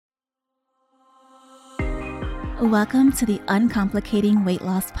Welcome to the Uncomplicating Weight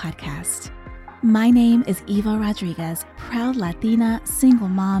Loss Podcast. My name is Eva Rodriguez, proud Latina, single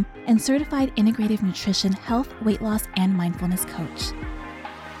mom, and certified integrative nutrition, health, weight loss, and mindfulness coach.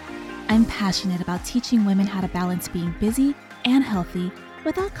 I'm passionate about teaching women how to balance being busy and healthy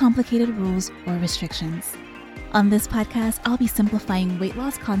without complicated rules or restrictions. On this podcast, I'll be simplifying weight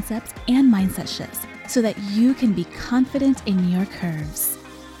loss concepts and mindset shifts so that you can be confident in your curves.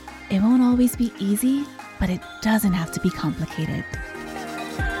 It won't always be easy, but it doesn't have to be complicated.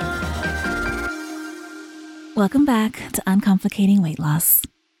 Welcome back to Uncomplicating Weight Loss.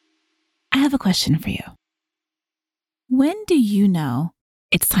 I have a question for you. When do you know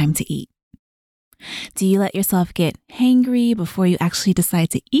it's time to eat? Do you let yourself get hangry before you actually decide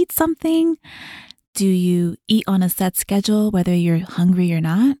to eat something? Do you eat on a set schedule whether you're hungry or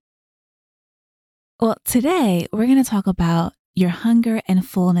not? Well, today we're going to talk about your hunger and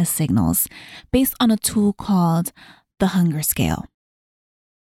fullness signals based on a tool called the Hunger Scale.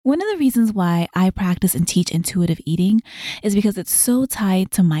 One of the reasons why I practice and teach intuitive eating is because it's so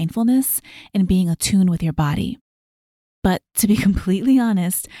tied to mindfulness and being attuned with your body. But to be completely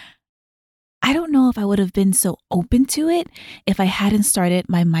honest, I don't know if I would have been so open to it if I hadn't started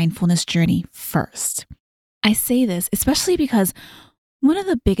my mindfulness journey first. I say this especially because one of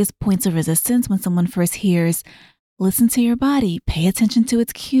the biggest points of resistance when someone first hears, listen to your body, pay attention to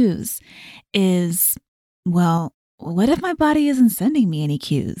its cues, is, well, what if my body isn't sending me any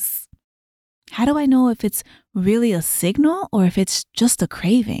cues? How do I know if it's really a signal or if it's just a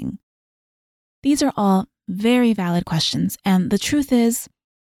craving? These are all very valid questions, and the truth is,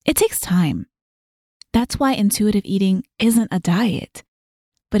 it takes time. That's why intuitive eating isn't a diet,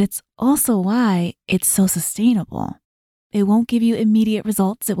 but it's also why it's so sustainable. It won't give you immediate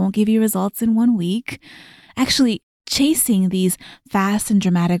results. It won't give you results in 1 week. Actually, chasing these fast and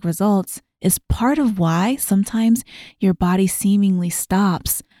dramatic results is part of why sometimes your body seemingly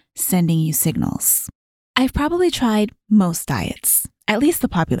stops sending you signals. I've probably tried most diets, at least the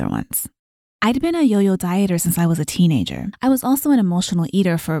popular ones. I'd been a yo-yo dieter since I was a teenager. I was also an emotional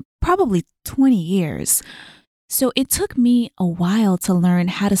eater for probably 20 years. So it took me a while to learn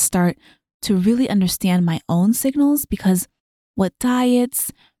how to start to really understand my own signals, because what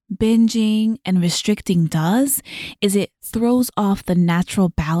diets, binging, and restricting does is it throws off the natural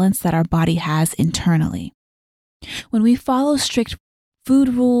balance that our body has internally. When we follow strict food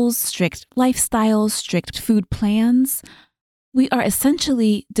rules, strict lifestyles, strict food plans, we are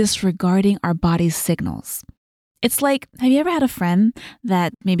essentially disregarding our body's signals. It's like, have you ever had a friend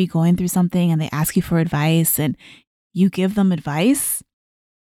that may be going through something and they ask you for advice and you give them advice,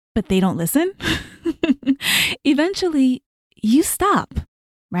 but they don't listen? Eventually, you stop,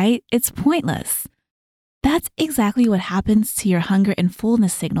 right? It's pointless. That's exactly what happens to your hunger and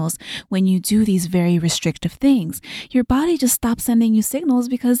fullness signals when you do these very restrictive things. Your body just stops sending you signals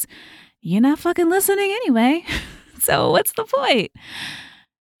because you're not fucking listening anyway. So what's the point?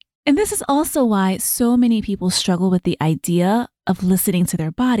 And this is also why so many people struggle with the idea of listening to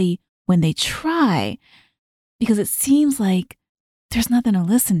their body when they try, because it seems like there's nothing to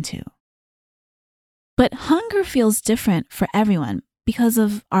listen to. But hunger feels different for everyone because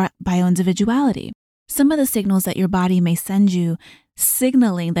of our bioindividuality. Some of the signals that your body may send you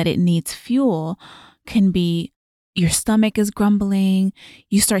signaling that it needs fuel can be your stomach is grumbling,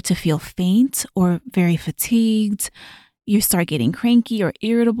 you start to feel faint or very fatigued, you start getting cranky or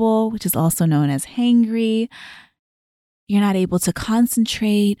irritable, which is also known as hangry. You're not able to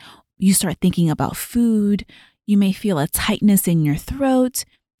concentrate, you start thinking about food, you may feel a tightness in your throat,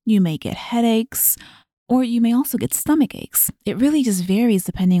 you may get headaches, or you may also get stomach aches. It really just varies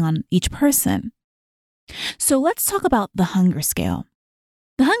depending on each person. So let's talk about the Hunger Scale.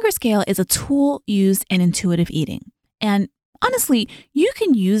 The Hunger Scale is a tool used in intuitive eating. And honestly, you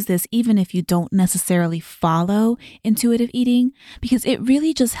can use this even if you don't necessarily follow intuitive eating, because it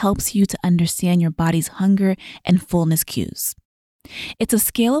really just helps you to understand your body's hunger and fullness cues. It's a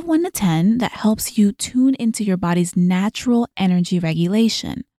scale of 1 to 10 that helps you tune into your body's natural energy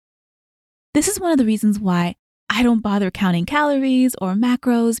regulation. This is one of the reasons why I don't bother counting calories or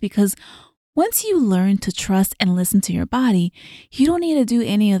macros, because once you learn to trust and listen to your body, you don't need to do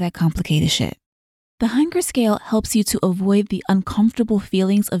any of that complicated shit. The Hunger Scale helps you to avoid the uncomfortable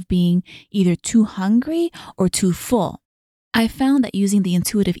feelings of being either too hungry or too full. I found that using the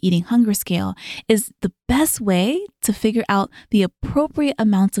intuitive eating Hunger Scale is the best way to figure out the appropriate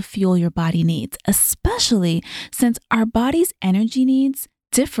amounts of fuel your body needs, especially since our body's energy needs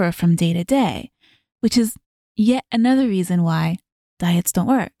differ from day to day, which is yet another reason why diets don't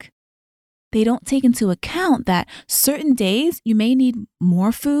work. They don't take into account that certain days you may need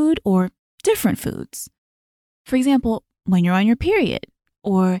more food or different foods. For example, when you're on your period,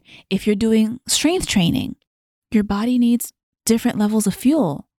 or if you're doing strength training, your body needs different levels of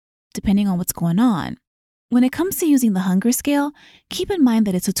fuel depending on what's going on. When it comes to using the hunger scale, keep in mind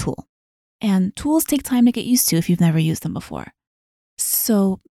that it's a tool, and tools take time to get used to if you've never used them before.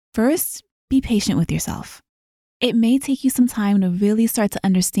 So first, be patient with yourself. It may take you some time to really start to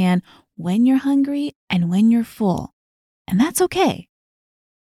understand when you're hungry and when you're full, and that's okay.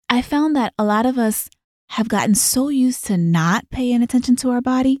 I found that a lot of us have gotten so used to not paying attention to our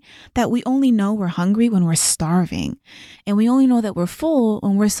body that we only know we're hungry when we're starving. And we only know that we're full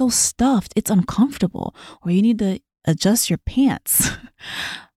when we're so stuffed it's uncomfortable, or you need to adjust your pants.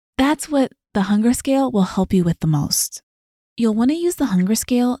 That's what the hunger scale will help you with the most. You'll want to use the hunger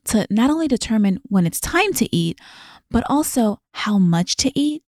scale to not only determine when it's time to eat, but also how much to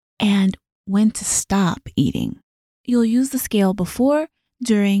eat and when to stop eating. You'll use the scale before,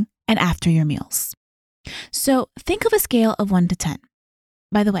 during, and after your meals. So think of a scale of 1 to 10.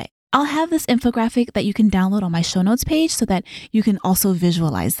 By the way, I'll have this infographic that you can download on my show notes page so that you can also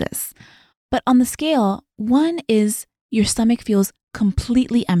visualize this. But on the scale, 1 is your stomach feels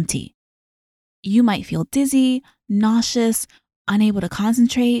completely empty. You might feel dizzy, nauseous, unable to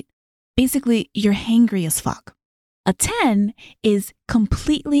concentrate. Basically, you're hangry as fuck. A 10 is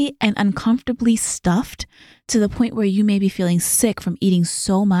completely and uncomfortably stuffed to the point where you may be feeling sick from eating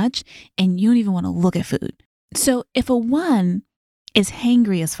so much and you don't even want to look at food. So if a 1 is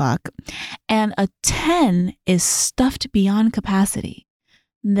hangry as fuck and a 10 is stuffed beyond capacity,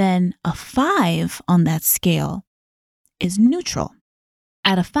 then a 5 on that scale is neutral.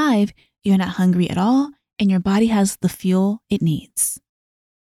 At a 5, you're not hungry at all and your body has the fuel it needs.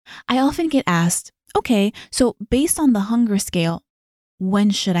 I often get asked, okay, so based on the hunger scale, when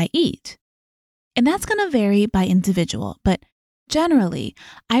should I eat? And that's going to vary by individual, but generally,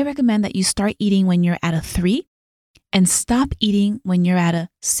 I recommend that you start eating when you're at a 3 and stop eating when you're at a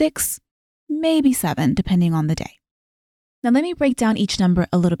 6, maybe 7, depending on the day. Now, let me break down each number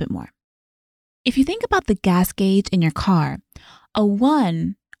a little bit more. If you think about the gas gauge in your car, a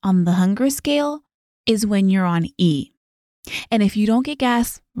 1 on the hunger scale is when you're on E. And if you don't get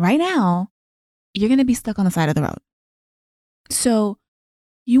gas right now, you're going to be stuck on the side of the road. So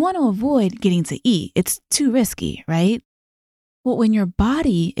you want to avoid getting to E. It's too risky, right? Well, when your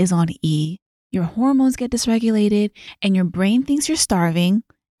body is on E, your hormones get dysregulated and your brain thinks you're starving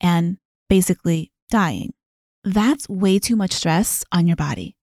and basically dying. That's way too much stress on your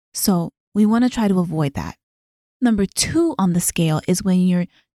body. So we want to try to avoid that. Number 2 on the scale is when you're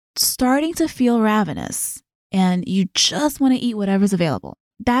starting to feel ravenous and you just want to eat whatever's available.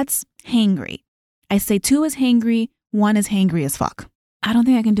 That's hangry. I say 2 is hangry, 1 is hangry as fuck. I don't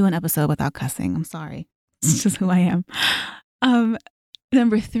think I can do an episode without cussing. I'm sorry. It's just who I am.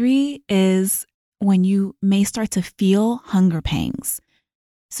 Number 3 is when you may start to feel hunger pangs.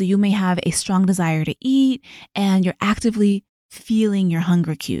 So you may have a strong desire to eat and you're actively feeling your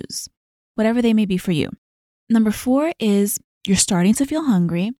hunger cues, whatever they may be for you. Number 4 is you're starting to feel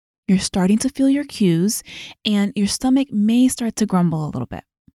hungry, you're starting to feel your cues, and your stomach may start to grumble a little bit.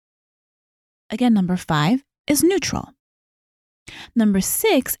 Again, number 5 is neutral. Number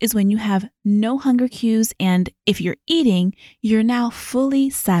 6 is when you have no hunger cues, and if you're eating, you're now fully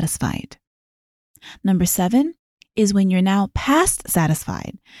satisfied. Number 7 is when you're now past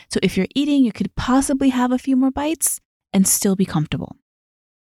satisfied. So if you're eating, you could possibly have a few more bites and still be comfortable.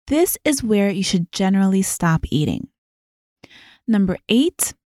 This is where you should generally stop eating. Number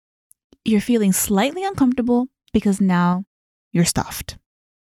 8, you're feeling slightly uncomfortable because now you're stuffed.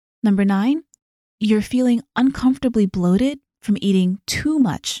 Number 9, you're feeling uncomfortably bloated from eating too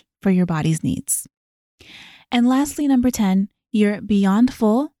much for your body's needs. And lastly, number 10, you're beyond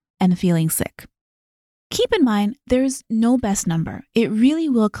full and feeling sick. Keep in mind, there's no best number. It really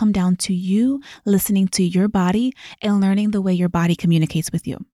will come down to you listening to your body and learning the way your body communicates with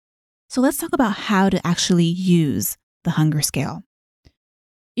you. So let's talk about how to actually use the hunger scale.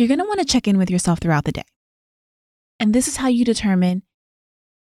 You're going to want to check in with yourself throughout the day. And this is how you determine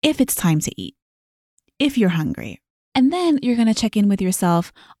if it's time to eat, if you're hungry. And then you're going to check in with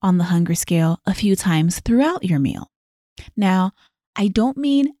yourself on the hunger scale a few times throughout your meal. Now, I don't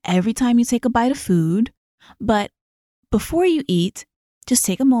mean every time you take a bite of food, but before you eat, just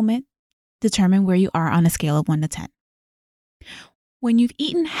take a moment, determine where you are on a scale of 1 to 10. When you've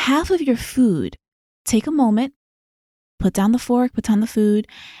eaten half of your food, take a moment, put down the fork, put down the food,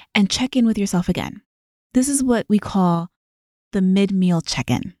 and check in with yourself again. This is what we call the mid-meal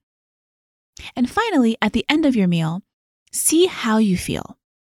check-in. And finally, at the end of your meal, see how you feel.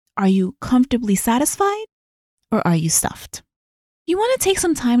 Are you comfortably satisfied or are you stuffed? You want to take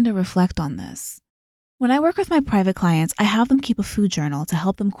some time to reflect on this. When I work with my private clients, I have them keep a food journal to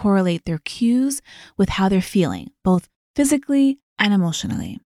help them correlate their cues with how they're feeling, both physically and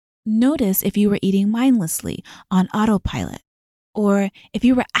emotionally. Notice if you were eating mindlessly on autopilot, or if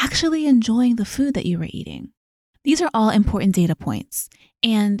you were actually enjoying the food that you were eating. These are all important data points,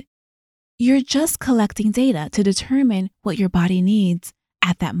 and you're just collecting data to determine what your body needs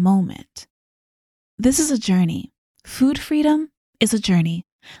at that moment. This is a journey. Food freedom is a journey.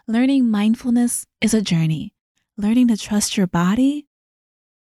 Learning mindfulness is a journey. Learning to trust your body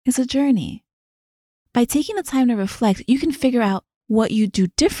is a journey. By taking the time to reflect, you can figure out what you do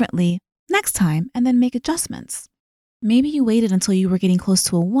differently next time and then make adjustments. Maybe you waited until you were getting close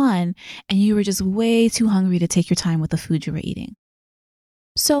to a 1 and you were just way too hungry to take your time with the food you were eating.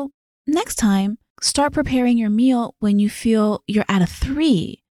 So next time, start preparing your meal when you feel you're at a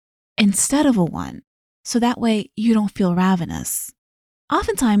 3 instead of a 1. So that way you don't feel ravenous.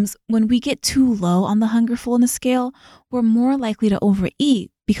 Oftentimes, when we get too low on the hunger fullness scale, we're more likely to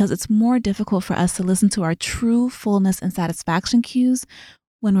overeat because it's more difficult for us to listen to our true fullness and satisfaction cues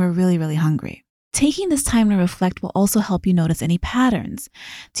when we're really, really hungry. Taking this time to reflect will also help you notice any patterns.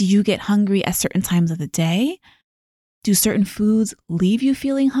 Do you get hungry at certain times of the day? Do certain foods leave you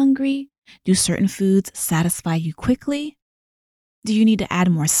feeling hungry? Do certain foods satisfy you quickly? Do you need to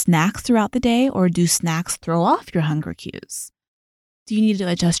add more snacks throughout the day, or do snacks throw off your hunger cues? Do you need to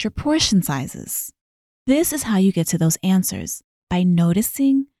adjust your portion sizes? This is how you get to those answers, by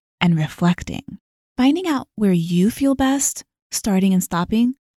noticing and reflecting. Finding out where you feel best, starting and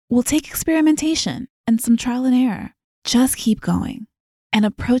stopping, will take experimentation and some trial and error. Just keep going and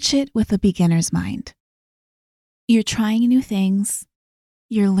approach it with a beginner's mind. You're trying new things.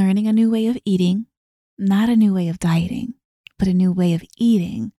 You're learning a new way of eating, not a new way of dieting, but a new way of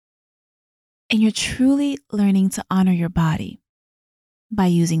eating. And you're truly learning to honor your body by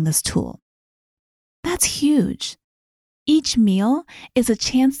using this tool. That's huge. Each meal is a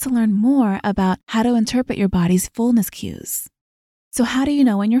chance to learn more about how to interpret your body's fullness cues. So how do you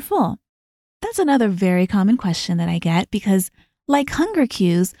know when you're full? That's another very common question that I get because, like hunger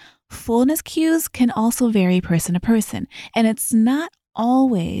cues, fullness cues can also vary person to person, and it's not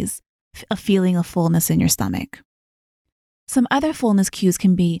always a feeling of fullness in your stomach. Some other fullness cues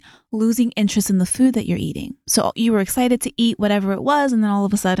can be losing interest in the food that you're eating. So you were excited to eat whatever it was, and then all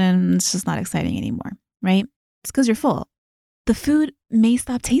of a sudden it's just not exciting anymore, right? It's because you're full. The food may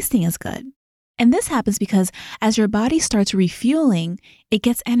stop tasting as good. And this happens because as your body starts refueling, it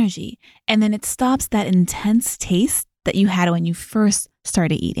gets energy, and then it stops that intense taste that you had when you first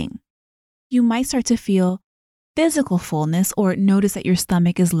started eating. You might start to feel physical fullness or notice that your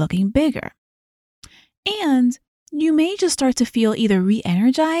stomach is looking bigger. And you may just start to feel either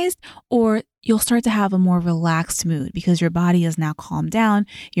re-energized or you'll start to have a more relaxed mood because your body is now calmed down,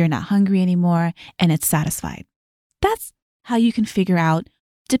 you're not hungry anymore, and it's satisfied. That's how you can figure out,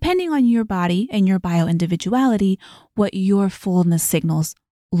 depending on your body and your bio-individuality, what your fullness signals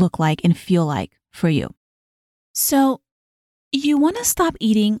look like and feel like for you. So you want to stop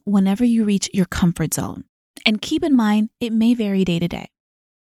eating whenever you reach your comfort zone. And keep in mind, it may vary day to day.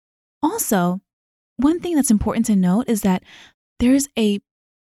 Also, one thing that's important to note is that there's a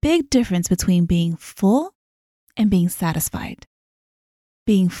big difference between being full and being satisfied.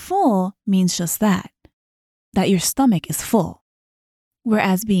 Being full means just that your stomach is full.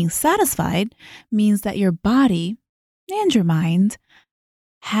 Whereas being satisfied means that your body and your mind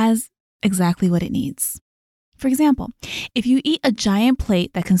has exactly what it needs. For example, if you eat a giant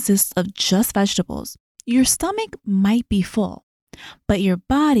plate that consists of just vegetables, your stomach might be full, but your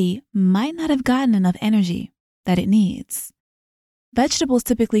body might not have gotten enough energy that it needs. Vegetables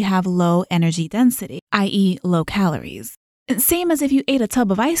typically have low energy density, i.e. low calories. Same as if you ate a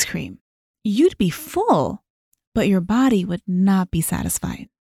tub of ice cream. You'd be full, but your body would not be satisfied.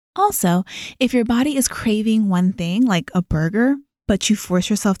 Also, if your body is craving one thing like a burger, but you force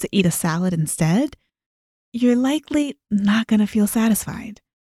yourself to eat a salad instead, you're likely not going to feel satisfied.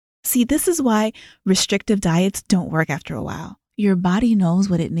 See, this is why restrictive diets don't work after a while. Your body knows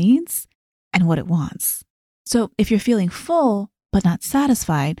what it needs and what it wants. So if you're feeling full but not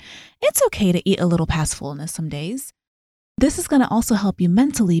satisfied, it's okay to eat a little past fullness some days. This is going to also help you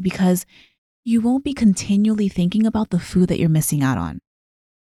mentally because you won't be continually thinking about the food that you're missing out on.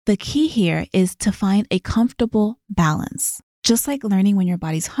 The key here is to find a comfortable balance. Just like learning when your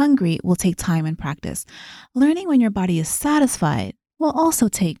body's hungry will take time and practice, learning when your body is satisfied will also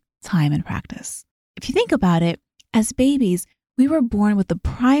take time and practice. If you think about it, as babies, we were born with the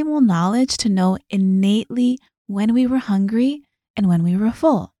primal knowledge to know innately when we were hungry and when we were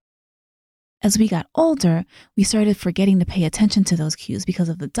full. As we got older, we started forgetting to pay attention to those cues because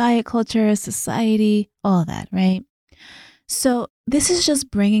of the diet culture, society, all that, right? So this is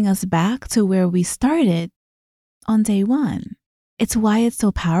just bringing us back to where we started on day one. It's why it's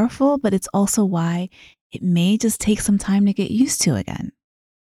so powerful, but it's also why it may just take some time to get used to again.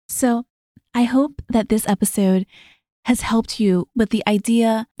 So I hope that this episode has helped you with the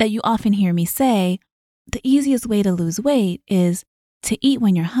idea that you often hear me say, the easiest way to lose weight is to eat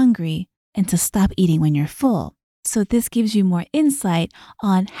when you're hungry and to stop eating when you're full. So this gives you more insight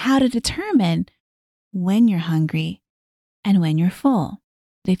on how to determine when you're hungry and when you're full.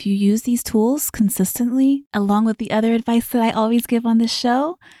 If you use these tools consistently, along with the other advice that I always give on this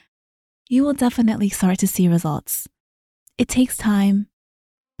show, you will definitely start to see results. It takes time.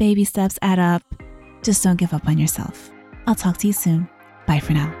 Baby steps add up. Just don't give up on yourself. I'll talk to you soon. Bye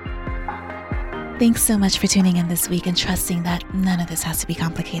for now. Thanks so much for tuning in this week and trusting that none of this has to be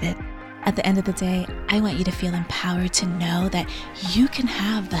complicated. At the end of the day, I want you to feel empowered to know that you can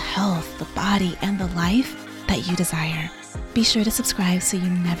have the health, the body, and the life that you desire. Be sure to subscribe so you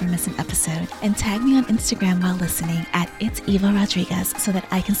never miss an episode, and tag me on Instagram while listening at It's Eva Rodriguez so that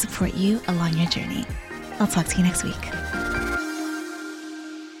I can support you along your journey. I'll talk to you next week.